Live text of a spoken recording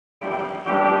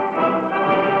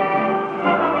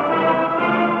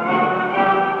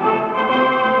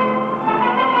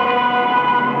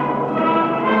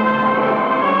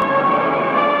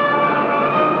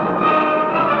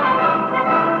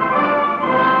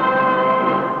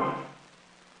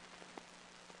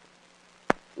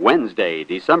Wednesday,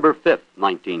 December 5th,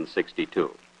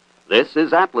 1962. This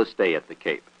is Atlas Day at the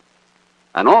Cape.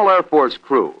 An all-Air Force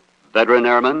crew, veteran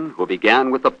airmen who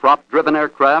began with the prop-driven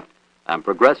aircraft and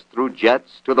progressed through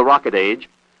jets to the rocket age,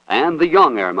 and the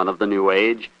young airmen of the new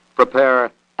age prepare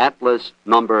Atlas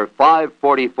number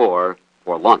 544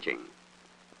 for launching.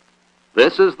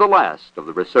 This is the last of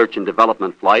the research and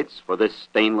development flights for this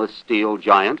stainless steel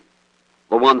giant,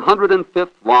 the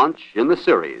 105th launch in the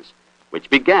series, which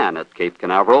began at Cape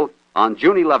Canaveral on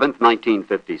June 11,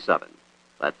 1957.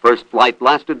 That first flight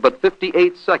lasted but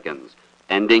 58 seconds,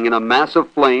 ending in a mass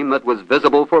of flame that was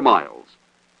visible for miles.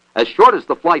 As short as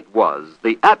the flight was,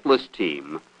 the Atlas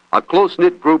team, a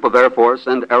close-knit group of Air Force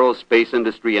and aerospace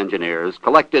industry engineers,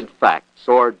 collected facts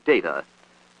or data,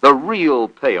 the real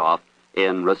payoff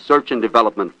in research and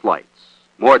development flights.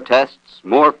 More tests,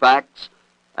 more facts,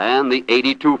 and the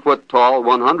 82-foot-tall,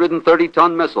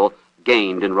 130-ton missile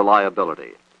gained in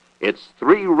reliability. Its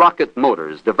 3 rocket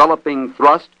motors developing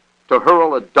thrust to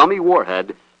hurl a dummy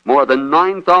warhead more than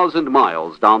 9,000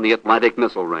 miles down the Atlantic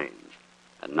missile range.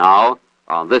 And now,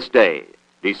 on this day,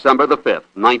 December the 5th,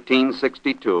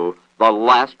 1962, the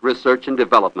last research and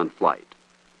development flight.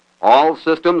 All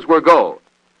systems were go.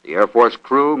 The Air Force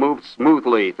crew moved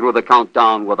smoothly through the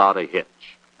countdown without a hitch.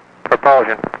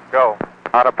 Propulsion, go.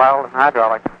 Autopilot and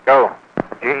hydraulics, go.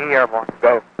 GE Airborne,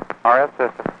 go. RF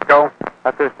system, go.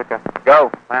 Acoustica,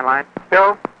 go. Landline,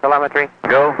 go. Telemetry,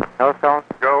 go. Nose cones,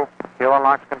 go. Fuel and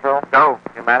LOX control, go.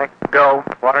 Pneumatic, go.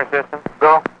 Water system,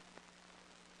 go.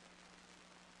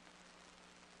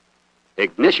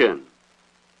 Ignition.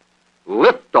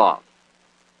 Liftoff.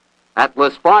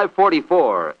 Atlas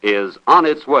 544 is on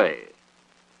its way.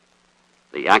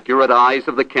 The accurate eyes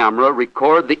of the camera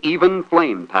record the even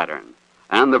flame pattern,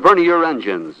 and the vernier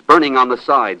engines burning on the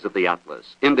sides of the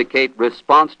Atlas indicate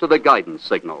response to the guidance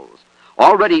signals,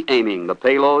 already aiming the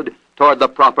payload toward the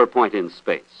proper point in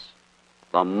space.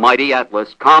 The mighty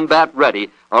Atlas, combat ready,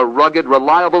 a rugged,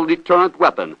 reliable deterrent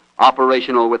weapon,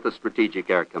 operational with the Strategic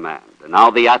Air Command. And now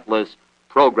the Atlas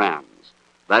programs.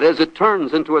 That is, it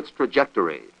turns into its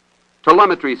trajectory.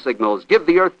 Telemetry signals give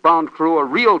the earthbound crew a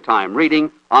real-time reading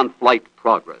on flight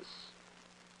progress.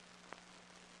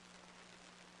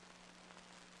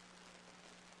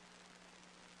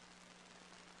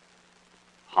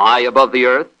 High above the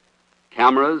Earth,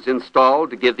 cameras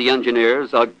installed to give the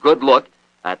engineers a good look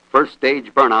at first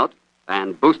stage burnout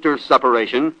and booster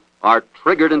separation are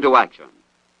triggered into action.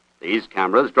 These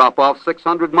cameras drop off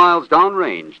 600 miles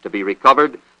downrange to be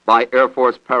recovered by Air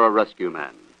Force pararescue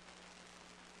men.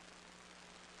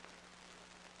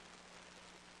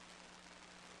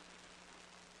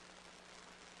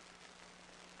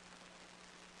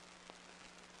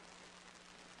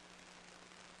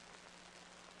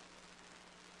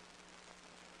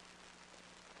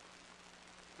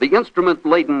 The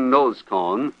instrument-laden nose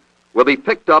cone will be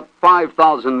picked up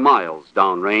 5,000 miles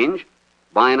downrange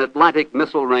by an Atlantic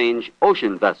missile range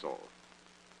ocean vessel.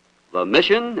 The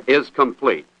mission is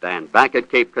complete, and back at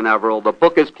Cape Canaveral, the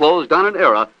book is closed on an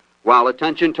era while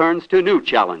attention turns to new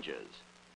challenges.